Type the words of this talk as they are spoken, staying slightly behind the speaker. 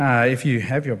If you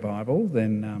have your Bible,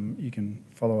 then you can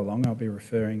follow along. I'll be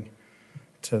referring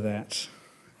to that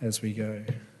as we go.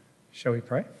 Shall we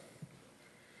pray?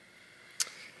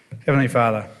 Heavenly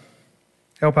Father,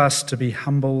 help us to be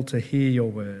humble to hear your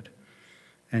word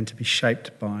and to be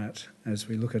shaped by it as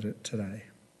we look at it today.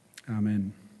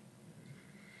 Amen.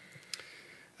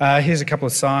 Here's a couple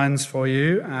of signs for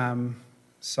you.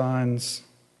 Signs,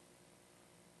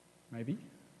 maybe?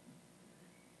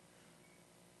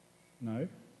 No?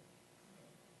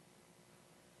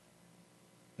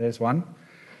 There's one.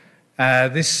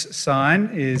 This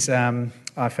sign is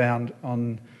I found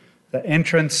on the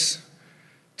entrance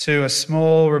to a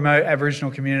small remote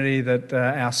Aboriginal community that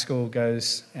our school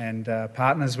goes and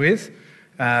partners with.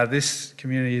 This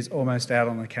community is almost out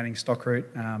on the Canning Stock route,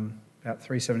 about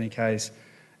 370 k's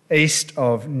east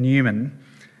of Newman.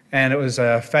 And it was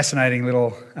a fascinating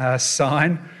little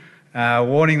sign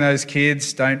warning those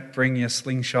kids, don't bring your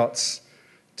slingshots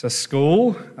to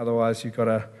school, otherwise you've got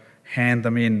to hand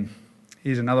them in.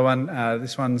 Here's another one.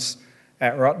 This one's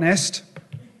at Rottnest,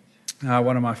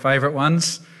 one of my favourite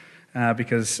ones,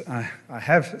 because I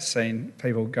have seen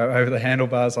people go over the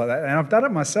handlebars like that, and I've done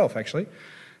it myself actually,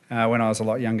 when I was a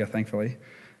lot younger, thankfully.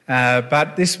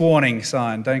 But this warning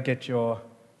sign, don't get your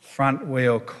front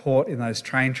wheel caught in those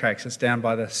train tracks. It's down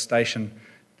by the station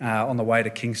on the way to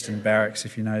Kingston Barracks,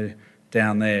 if you know,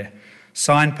 down there.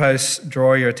 Signposts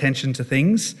draw your attention to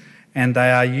things, and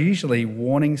they are usually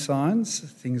warning signs,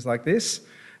 things like this,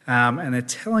 and they're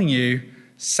telling you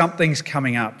something's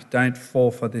coming up, don't fall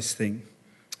for this thing.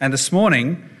 And this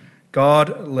morning,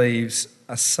 God leaves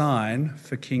a sign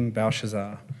for King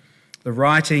Belshazzar. The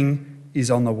writing is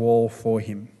on the wall for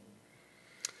him.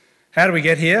 How do we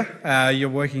get here? You're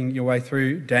working your way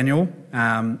through Daniel,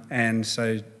 and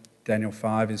so Daniel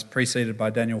 5 is preceded by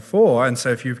Daniel 4, and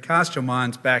so if you've cast your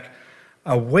minds back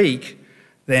a week,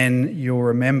 then you'll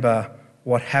remember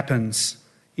what happens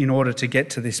in order to get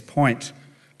to this point.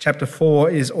 Chapter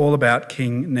 4 is all about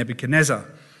King Nebuchadnezzar.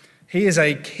 He is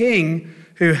a king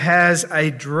who has a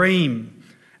dream,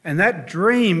 and that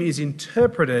dream is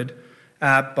interpreted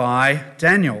by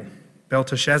Daniel,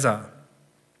 Belteshazzar,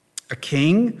 a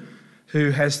king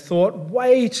who has thought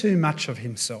way too much of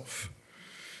himself,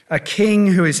 a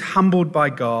king who is humbled by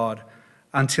God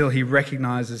until he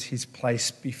recognises his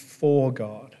place before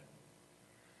God.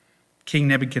 King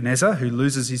Nebuchadnezzar, who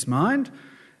loses his mind,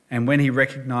 and when he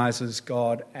recognises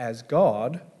God as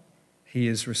God, he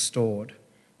is restored.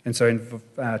 And so in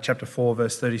chapter 4,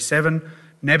 verse 37,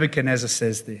 Nebuchadnezzar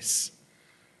says this,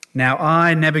 "Now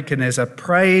I, Nebuchadnezzar,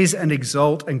 praise and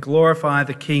exalt and glorify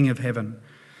the King of heaven,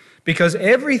 because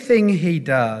everything he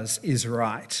does is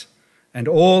right, and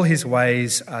all his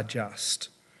ways are just.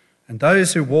 And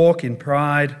those who walk in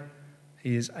pride,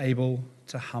 he is able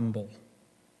to humble."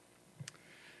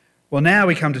 Well, now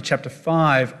we come to chapter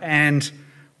 5, and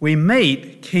we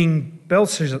meet King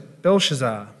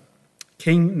Belshazzar,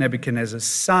 King Nebuchadnezzar's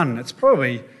son. It's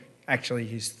probably actually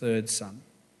his third son.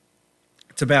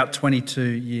 It's about 22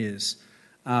 years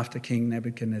after King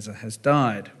Nebuchadnezzar has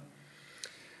died.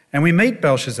 And we meet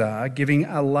Belshazzar giving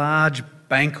a large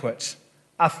banquet,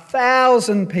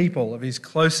 1,000 people of his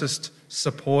closest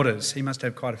supporters. He must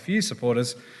have quite a few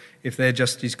supporters if they're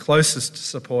just his closest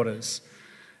supporters.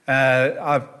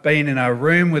 I've been in a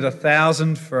room with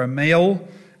 1,000 for a meal,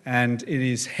 and it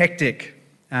is hectic.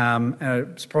 And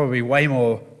it's probably way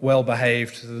more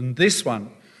well-behaved than this one.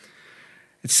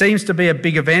 It seems to be a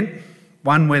big event,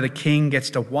 one where the king gets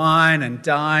to wine and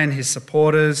dine his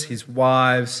supporters, his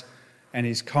wives, and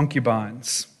his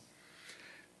concubines.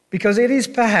 Because it is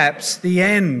perhaps the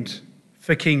end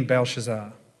for King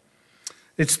Belshazzar.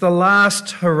 It's the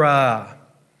last hurrah.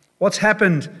 What's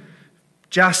happened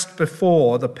just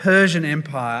before the Persian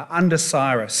Empire under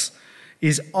Cyrus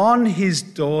is on his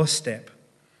doorstep.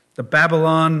 The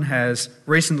Babylon has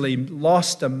recently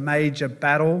lost a major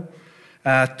battle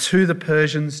to the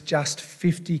Persians just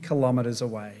 50 kilometres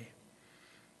away.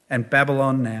 And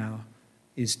Babylon now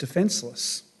is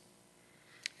defenceless.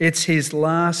 It's his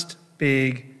last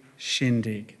big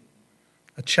shindig,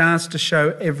 a chance to show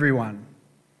everyone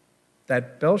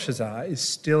that Belshazzar is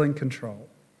still in control.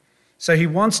 So he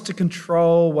wants to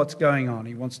control what's going on.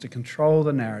 He wants to control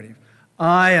the narrative.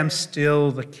 I am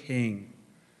still the king,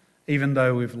 even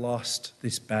though we've lost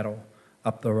this battle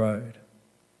up the road.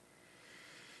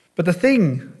 But the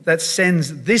thing that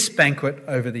sends this banquet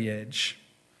over the edge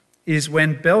is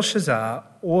when Belshazzar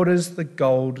orders the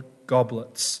gold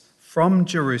goblets from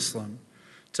Jerusalem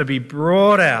to be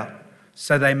brought out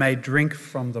so they may drink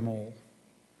from them all.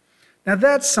 Now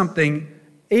that's something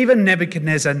even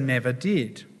Nebuchadnezzar never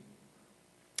did.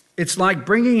 It's like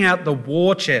bringing out the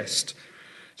war chest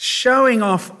showing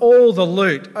off all the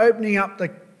loot, opening up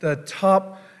the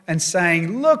top and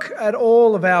saying, look at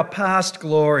all of our past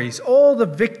glories, all the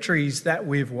victories that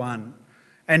we've won.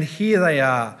 And here they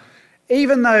are.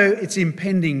 Even though it's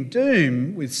impending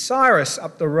doom with Cyrus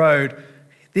up the road,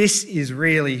 this is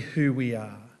really who we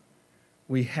are.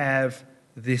 We have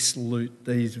this loot,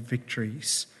 these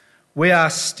victories. We are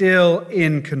still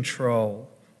in control.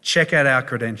 Check out our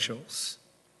credentials.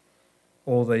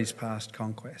 All these past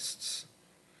conquests.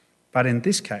 But in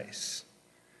this case,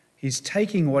 he's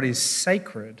taking what is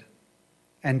sacred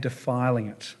and defiling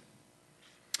it.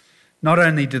 Not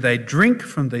only do they drink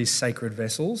from these sacred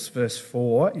vessels, verse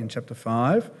 4 in chapter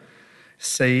 5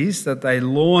 sees that they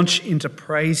launch into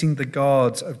praising the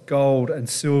gods of gold and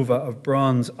silver, of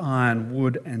bronze, iron,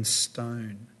 wood and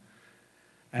stone.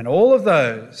 And all of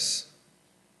those,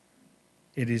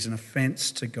 it is an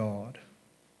offence to God,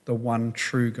 the one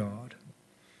true God.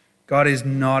 God is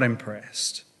not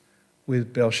impressed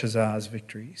with Belshazzar's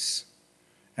victories,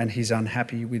 and he's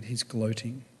unhappy with his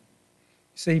gloating.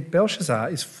 See, Belshazzar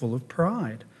is full of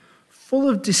pride, full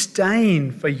of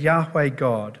disdain for Yahweh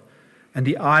God and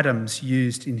the items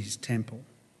used in his temple.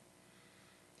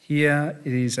 Here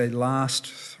it is a last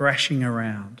thrashing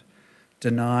around,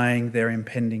 denying their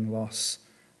impending loss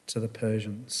to the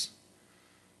Persians.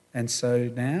 And so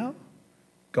now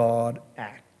God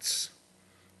acts.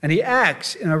 And he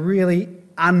acts in a really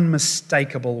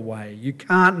unmistakable way. You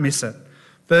can't miss it.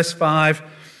 Verse 5,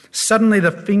 suddenly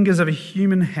the fingers of a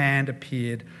human hand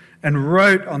appeared and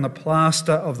wrote on the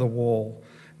plaster of the wall.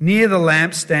 Near the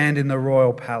lampstand in the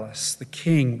royal palace, the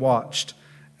king watched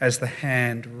as the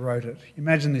hand wrote it.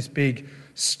 Imagine this big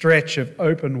stretch of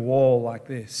open wall like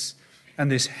this, and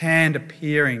this hand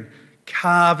appearing,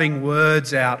 carving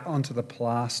words out onto the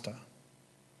plaster.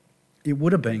 It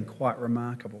would have been quite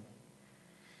remarkable.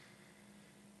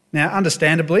 Now,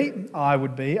 understandably, I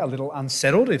would be a little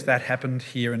unsettled if that happened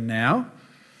here and now.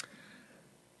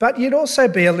 But you'd also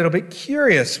be a little bit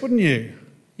curious, wouldn't you?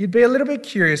 You'd be a little bit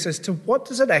curious as to what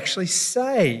does it actually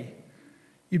say.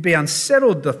 You'd be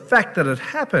unsettled the fact that it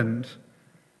happened,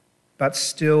 but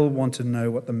still want to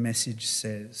know what the message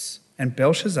says. And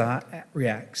Belshazzar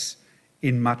reacts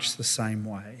in much the same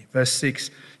way. Verse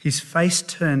 6, his face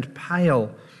turned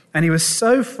pale, and he was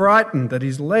so frightened that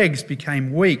his legs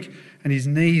became weak and his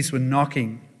knees were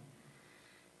knocking.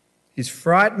 He's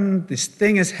frightened, this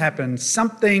thing has happened,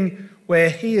 something where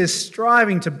he is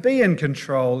striving to be in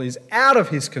control is out of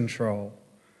his control.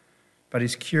 But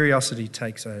his curiosity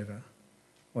takes over.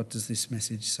 What does this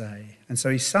message say? And so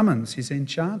he summons his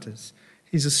enchanters,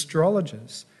 his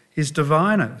astrologers, his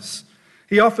diviners.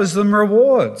 He offers them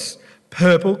rewards,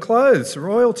 purple clothes,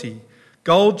 royalty,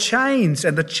 gold chains,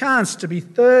 and the chance to be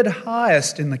third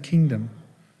highest in the kingdom.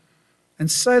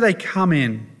 And so they come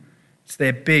in. It's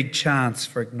their big chance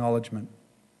for acknowledgement.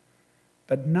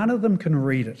 But none of them can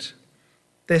read it.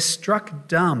 They're struck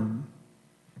dumb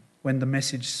when the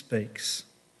message speaks.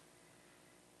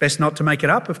 Best not to make it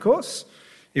up, of course.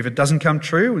 If it doesn't come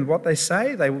true with what they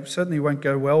say, they certainly won't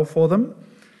go well for them.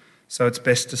 So it's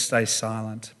best to stay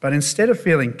silent. But instead of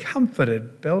feeling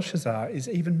comforted, Belshazzar is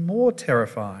even more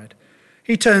terrified.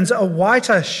 He turns a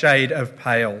whiter shade of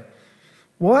pale.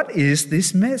 What is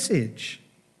this message?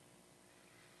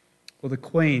 Well, the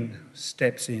queen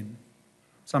steps in.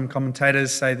 Some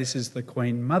commentators say this is the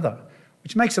Queen Mother,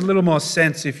 which makes a little more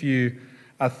sense if you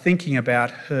are thinking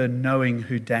about her knowing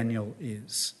who Daniel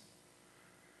is.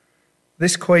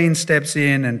 This queen steps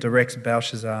in and directs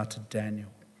Belshazzar to Daniel.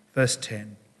 Verse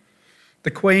 10. The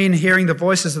queen, hearing the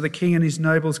voices of the king and his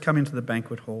nobles come into the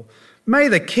banquet hall. May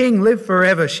the king live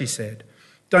forever, she said.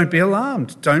 Don't be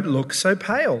alarmed. Don't look so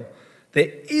pale.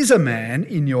 There is a man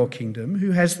in your kingdom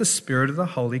who has the spirit of the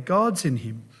holy gods in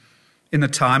him. In the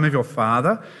time of your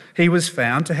father, he was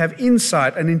found to have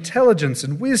insight and intelligence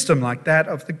and wisdom like that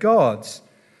of the gods.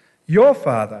 Your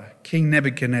father, King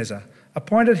Nebuchadnezzar,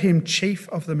 appointed him chief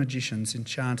of the magicians,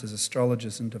 enchanters,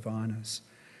 astrologers, and diviners.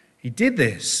 He did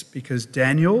this because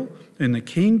Daniel, whom the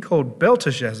king called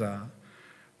Belteshazzar,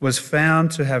 was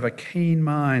found to have a keen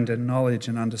mind and knowledge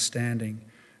and understanding,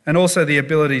 and also the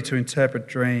ability to interpret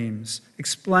dreams,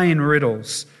 explain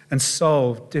riddles, and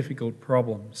solve difficult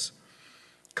problems.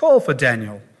 Call for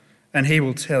Daniel, and he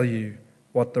will tell you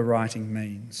what the writing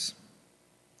means.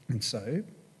 And so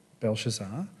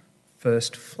Belshazzar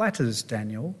first flatters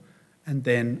Daniel and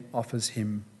then offers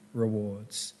him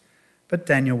rewards. But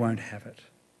Daniel won't have it.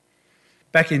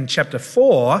 Back in chapter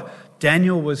 4,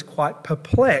 Daniel was quite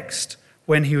perplexed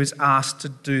when he was asked to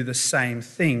do the same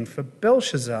thing for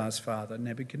Belshazzar's father,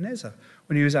 Nebuchadnezzar,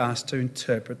 when he was asked to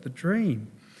interpret the dream.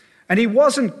 And he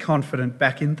wasn't confident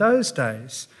back in those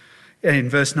days. In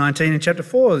verse 19 in chapter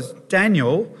 4,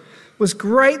 Daniel was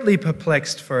greatly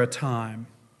perplexed for a time,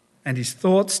 and his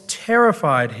thoughts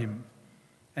terrified him.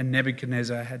 And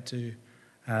Nebuchadnezzar had to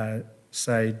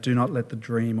say, "Do not let the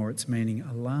dream or its meaning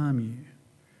alarm you."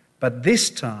 But this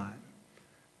time,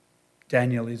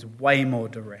 Daniel is way more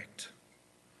direct.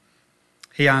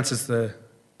 He answers the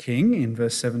king in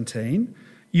verse 17,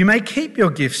 "You may keep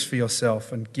your gifts for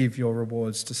yourself and give your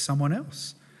rewards to someone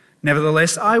else.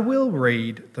 Nevertheless, I will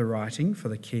read the writing for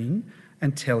the king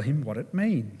and tell him what it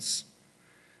means."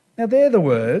 Now, they're the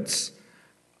words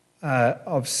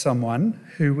of someone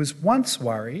who was once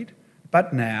worried,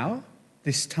 but now,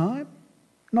 this time,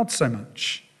 not so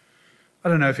much. I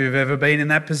don't know if you've ever been in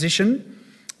that position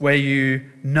where you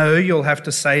know you'll have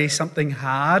to say something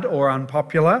hard or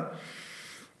unpopular,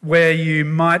 where you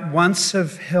might once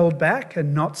have held back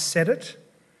and not said it,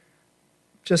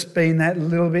 just been that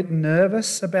little bit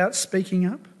nervous about speaking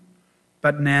up,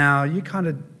 but now you kind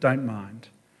of don't mind.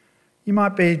 You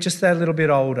might be just that little bit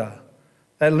older,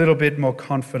 that little bit more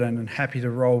confident and happy to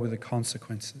roll with the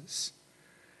consequences.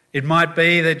 It might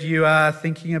be that you are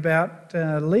thinking about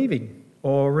leaving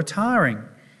or retiring.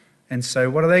 And so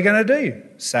what are they going to do?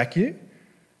 Sack you?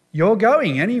 You're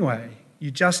going anyway.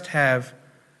 You just have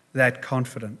that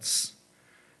confidence.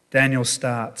 Daniel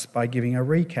starts by giving a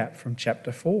recap from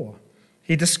chapter 4.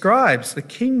 He describes the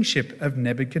kingship of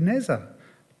Nebuchadnezzar,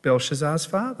 Belshazzar's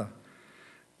father.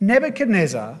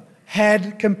 Nebuchadnezzar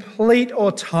had complete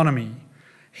autonomy.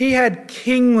 He had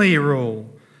kingly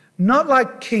rule, not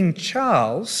like King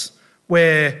Charles,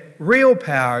 where real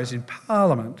power is in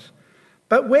Parliament,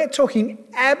 but we're talking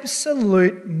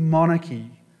absolute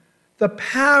monarchy. The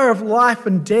power of life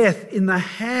and death in the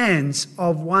hands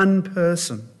of one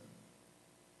person.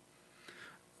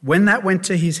 When that went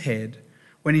to his head,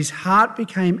 when his heart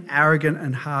became arrogant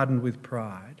and hardened with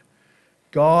pride,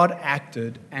 God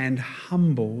acted and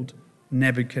humbled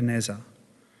Nebuchadnezzar.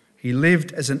 He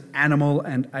lived as an animal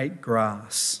and ate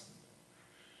grass.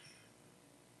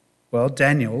 Well,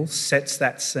 Daniel sets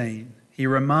that scene. He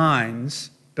reminds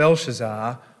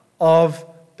Belshazzar of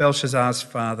Belshazzar's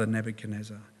father,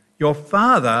 Nebuchadnezzar. Your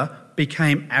father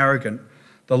became arrogant.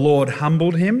 The Lord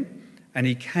humbled him, and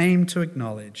he came to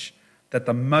acknowledge that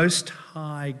the Most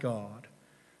High God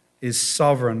is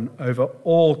sovereign over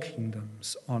all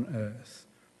kingdoms on earth.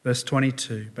 Verse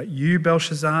 22, "But you,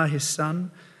 Belshazzar, his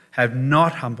son, have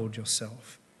not humbled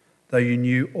yourself, though you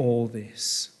knew all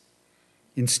this.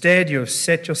 Instead, you have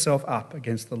set yourself up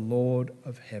against the Lord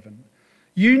of heaven.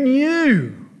 You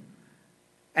knew,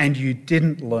 and you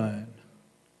didn't learn."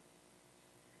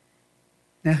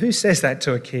 Now, who says that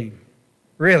to a king?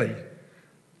 Really?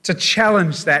 To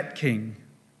challenge that king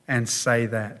and say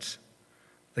that.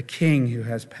 The king who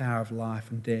has power of life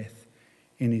and death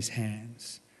in his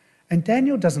hands. And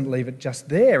Daniel doesn't leave it just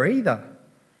there either.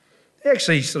 He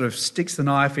actually sort of sticks the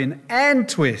knife in and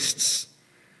twists.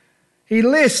 He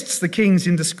lists the king's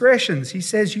indiscretions. He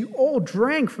says, "You all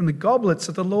drank from the goblets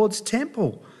of the Lord's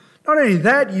temple. Not only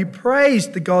that, you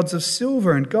praised the gods of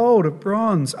silver and gold, of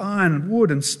bronze, iron, wood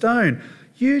and stone.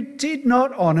 You did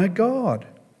not honour God,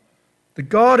 the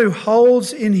God who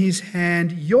holds in his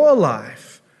hand your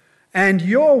life and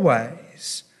your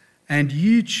ways, and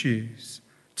you choose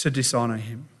to dishonour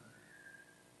him."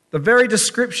 The very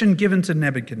description given to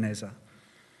Nebuchadnezzar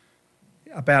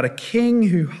about a king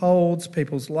who holds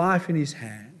people's life in his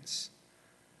hands,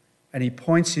 and he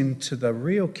points him to the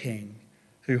real king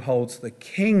who holds the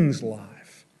king's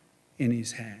life in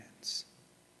his hands.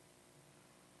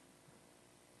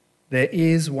 There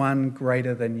is one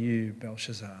greater than you,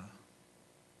 Belshazzar,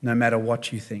 no matter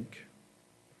what you think.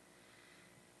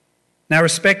 Now,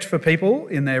 respect for people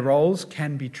in their roles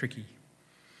can be tricky.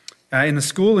 In the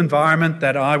school environment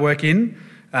that I work in,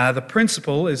 the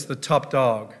principal is the top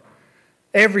dog.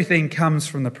 Everything comes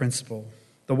from the principal,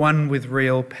 the one with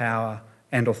real power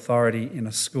and authority in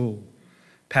a school.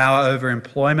 Power over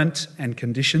employment and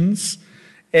conditions.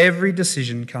 Every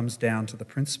decision comes down to the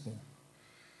principal.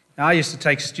 Now, I used to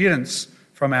take students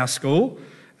from our school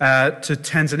to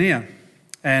Tanzania.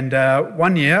 And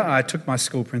one year I took my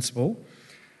school principal,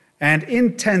 and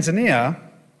in Tanzania,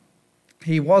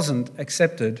 he wasn't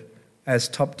accepted as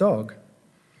top dog.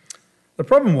 The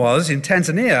problem was, in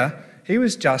Tanzania, he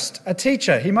was just a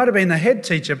teacher. He might have been the head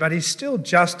teacher, but he's still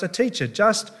just a teacher,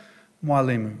 just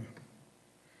mwalimu.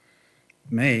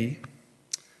 Me,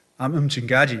 I'm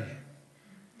mchungaji.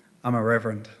 I'm a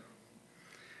reverend.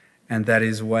 And that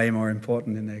is way more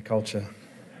important in their culture.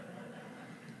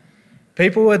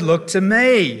 People would look to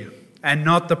me and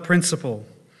not the principal.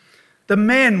 The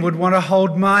men would want to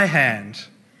hold my hand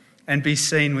and be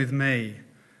seen with me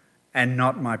and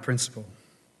not my principal.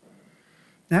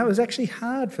 Now, it was actually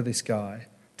hard for this guy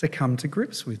to come to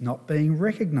grips with not being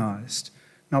recognised,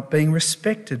 not being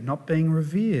respected, not being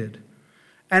revered.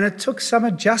 And it took some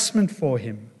adjustment for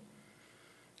him.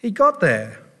 He got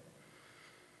there.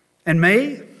 And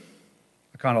me,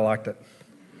 I kind of liked it.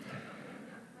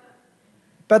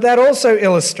 But that also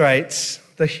illustrates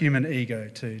the human ego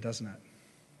too, doesn't it?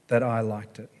 That I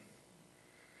liked it.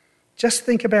 Just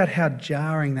think about how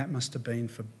jarring that must have been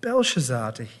for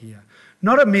Belshazzar to hear.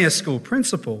 Not a mere school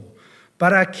principal,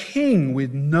 but a king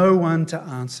with no one to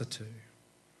answer to.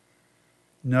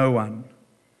 No one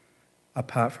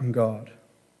apart from God.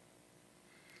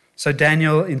 So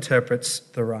Daniel interprets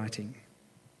the writing.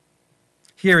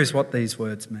 Here is what these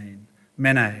words mean.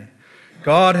 Mene,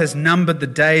 God has numbered the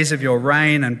days of your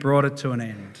reign and brought it to an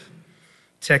end.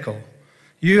 Tekel,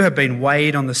 you have been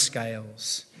weighed on the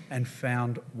scales and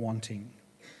found wanting.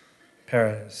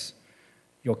 Peres,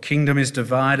 your kingdom is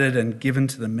divided and given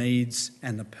to the Medes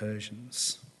and the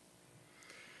Persians.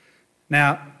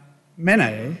 Now,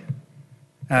 Mene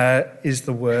is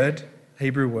the word,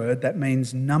 Hebrew word, that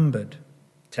means numbered.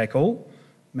 Tekel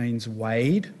means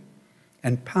weighed,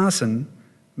 and parsin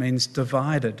means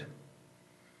divided.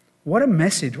 What a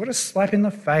message, what a slap in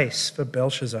the face for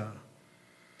Belshazzar.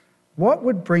 What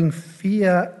would bring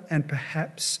fear and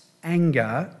perhaps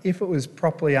anger, if it was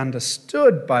properly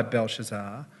understood by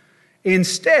Belshazzar,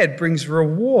 instead brings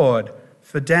reward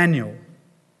for Daniel.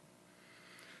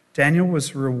 Daniel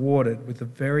was rewarded with the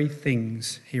very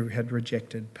things he had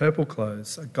rejected: purple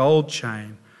clothes, a gold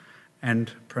chain,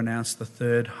 and pronounced the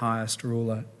third highest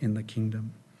ruler in the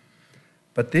kingdom.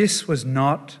 But this was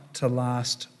not to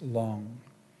last long,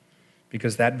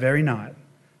 because that very night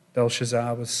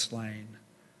Belshazzar was slain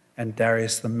and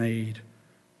Darius the Mede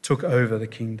took over the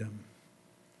kingdom.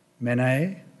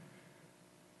 Mene,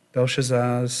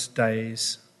 Belshazzar's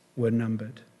days were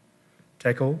numbered.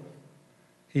 Tekel,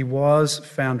 he was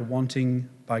found wanting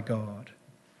by God.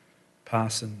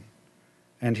 Parsin,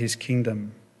 and his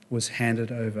kingdom was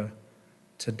handed over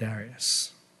to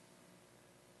Darius.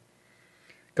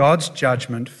 God's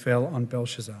judgment fell on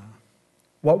Belshazzar.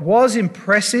 What was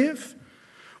impressive,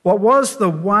 what was the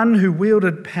one who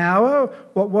wielded power,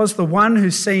 what was the one who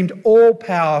seemed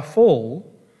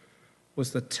all-powerful,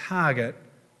 was the target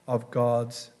of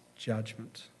God's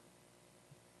judgment.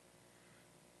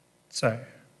 So,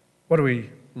 what do we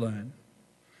learn?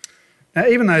 Now,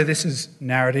 even though this is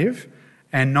narrative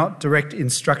and not direct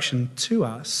instruction to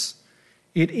us,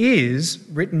 it is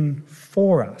written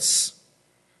for us.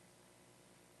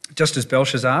 Just as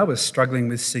Belshazzar was struggling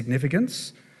with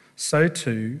significance, so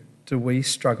too do we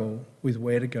struggle with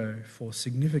where to go for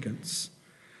significance.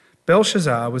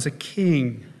 Belshazzar was a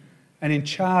king and in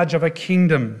charge of a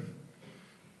kingdom.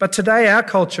 But today our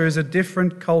culture is a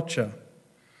different culture.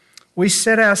 We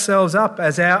set ourselves up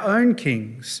as our own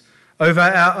kings over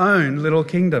our own little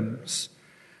kingdoms.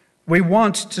 We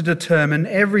want to determine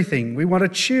everything. We want to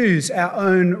choose our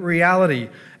own reality,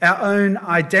 our own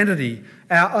identity,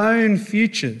 our own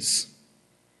futures.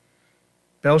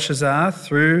 Belshazzar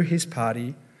threw his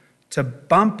party to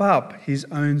bump up his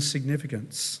own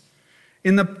significance.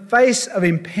 In the face of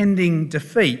impending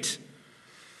defeat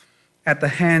at the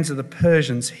hands of the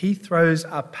Persians, he throws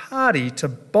a party to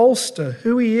bolster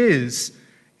who he is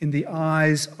in the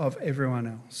eyes of everyone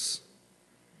else.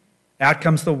 Out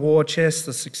comes the war chest,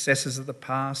 the successes of the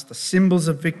past, the symbols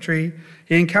of victory.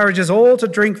 He encourages all to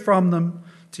drink from them,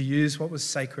 to use what was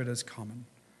sacred as common.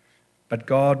 But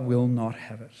God will not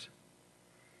have it.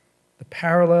 The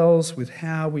parallels with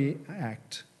how we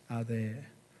act are there.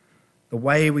 The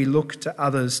way we look to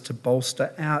others to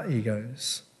bolster our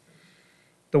egos.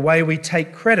 The way we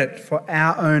take credit for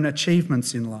our own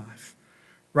achievements in life,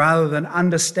 rather than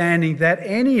understanding that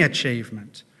any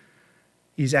achievement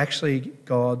is actually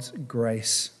God's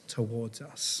grace towards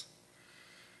us.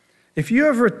 If you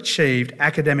have achieved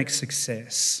academic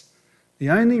success,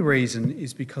 the only reason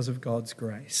is because of God's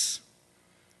grace.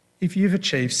 If you've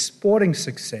achieved sporting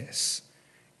success,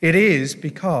 it is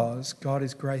because God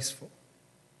is graceful.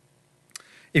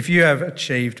 If you have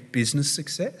achieved business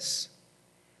success,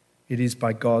 it is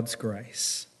by God's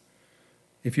grace.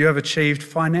 If you have achieved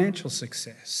financial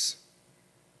success,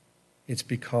 it's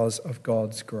because of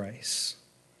God's grace.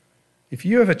 If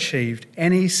you have achieved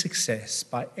any success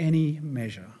by any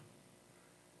measure,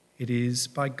 it is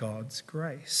by God's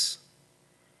grace.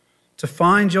 To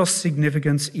find your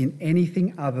significance in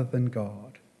anything other than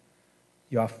God,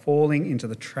 you are falling into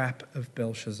the trap of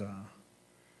Belshazzar,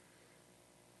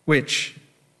 which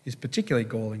is particularly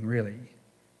galling, really,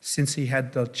 since he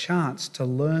had the chance to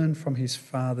learn from his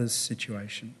father's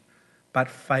situation, but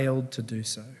failed to do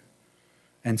so.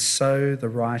 And so the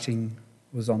writing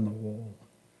was on the wall.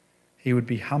 he would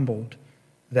be humbled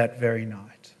that very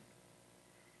night.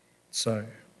 So,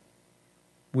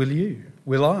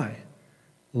 will I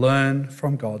learn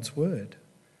from God's word?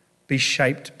 Be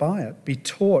shaped by it, be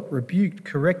taught, rebuked,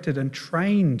 corrected, and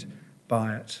trained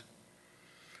by it?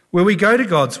 Will we go to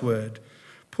God's word,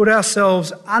 put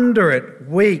ourselves under it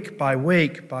week by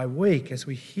week by week as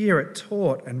we hear it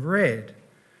taught and read?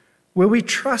 Will we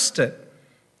trust it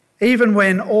even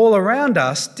when all around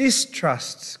us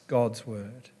distrusts God's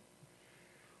word?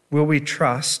 Will we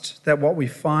trust that what we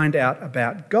find out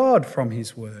about God from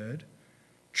his word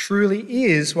truly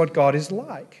is what God is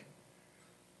like?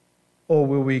 Or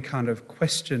will we kind of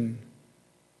question,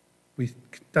 we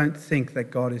don't think that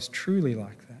God is truly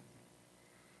like that?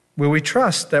 Will we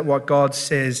trust that what God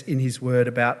says in his word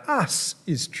about us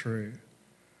is true?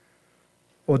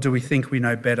 Or do we think we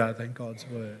know better than God's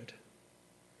word?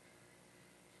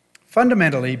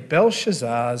 Fundamentally,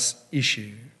 Belshazzar's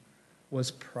issue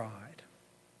was pride.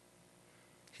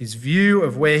 His view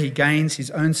of where he gains his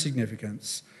own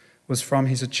significance was from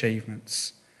his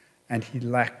achievements, and he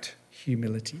lacked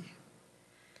humility.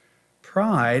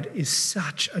 Pride is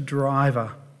such a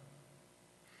driver.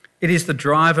 It is the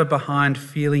driver behind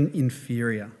feeling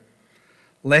inferior,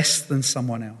 less than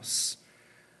someone else.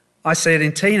 I see it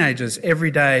in teenagers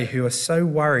every day who are so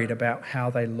worried about how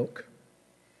they look.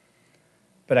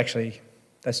 But actually,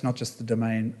 that's not just the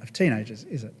domain of teenagers,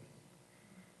 is it?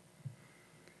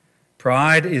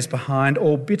 Pride is behind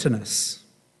all bitterness.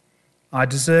 I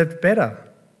deserved better.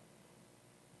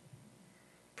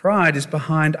 Pride is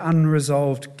behind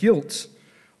unresolved guilt.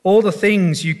 All the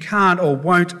things you can't or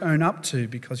won't own up to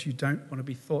because you don't want to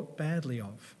be thought badly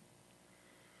of.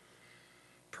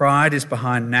 Pride is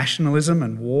behind nationalism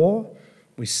and war.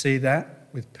 We see that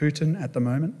with Putin at the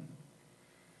moment.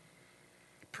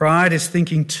 Pride is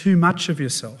thinking too much of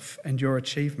yourself and your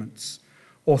achievements,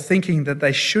 or thinking that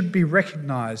they should be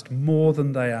recognised more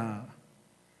than they are.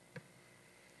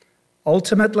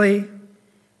 Ultimately,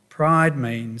 pride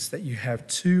means that you have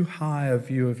too high a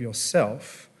view of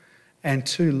yourself and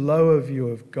too low a view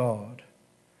of God.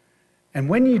 And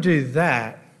when you do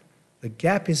that, the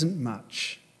gap isn't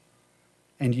much,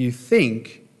 and you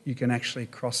think you can actually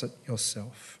cross it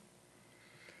yourself.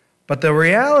 But the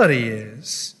reality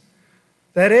is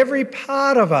that every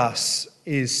part of us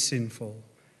is sinful,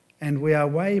 and we are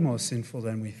way more sinful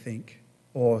than we think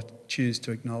or choose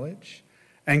to acknowledge.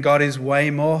 And God is way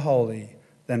more holy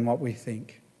than what we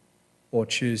think or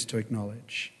choose to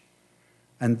acknowledge.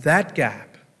 And that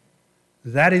gap,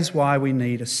 that is why we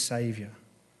need a saviour,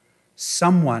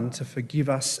 someone to forgive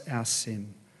us our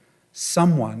sin,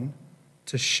 someone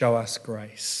to show us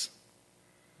grace.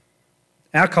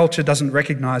 Our culture doesn't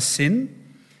recognise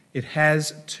sin. It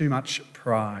has too much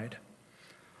pride.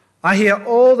 I hear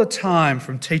all the time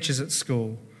from teachers at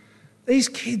school, these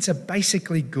kids are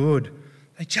basically good.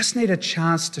 They just need a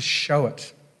chance to show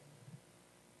it.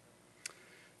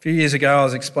 A few years ago, I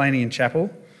was explaining in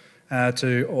chapel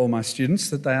to all my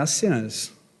students that they are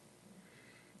sinners.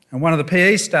 And one of the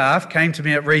PE staff came to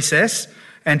me at recess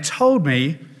and told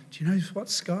me, do you know what,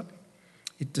 Scott?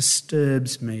 It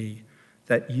disturbs me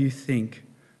that you think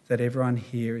that everyone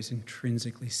here is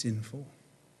intrinsically sinful.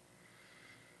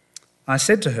 I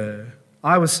said to her,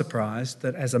 I was surprised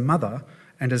that as a mother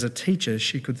and as a teacher,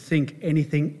 she could think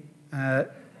anything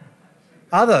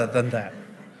other than that.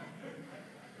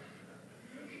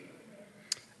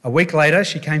 A week later,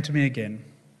 she came to me again.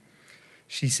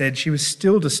 She said she was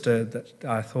still disturbed that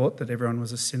I thought that everyone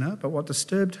was a sinner, but what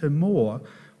disturbed her more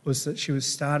was that she was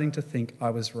starting to think I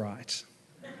was right.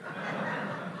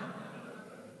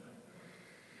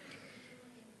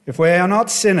 If we are not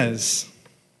sinners,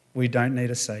 we don't need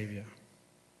a saviour.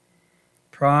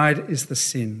 Pride is the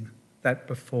sin that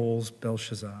befalls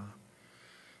Belshazzar.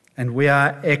 And we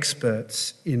are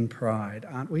experts in pride,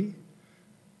 aren't we?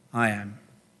 I am.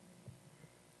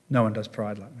 No one does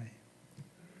pride like me.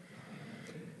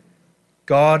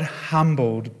 God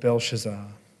humbled Belshazzar.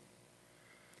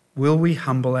 Will we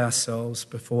humble ourselves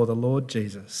before the Lord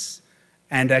Jesus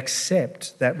and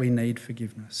accept that we need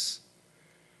forgiveness?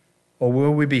 Or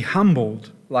will we be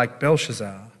humbled like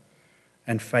Belshazzar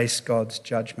and face God's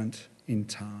judgment in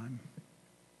time?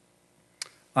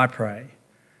 I pray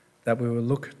that we will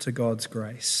look to God's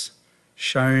grace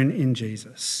shown in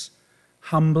Jesus,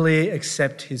 humbly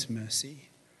accept his mercy,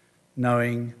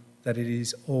 knowing that it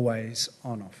is always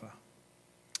on offer.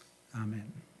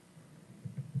 Amen.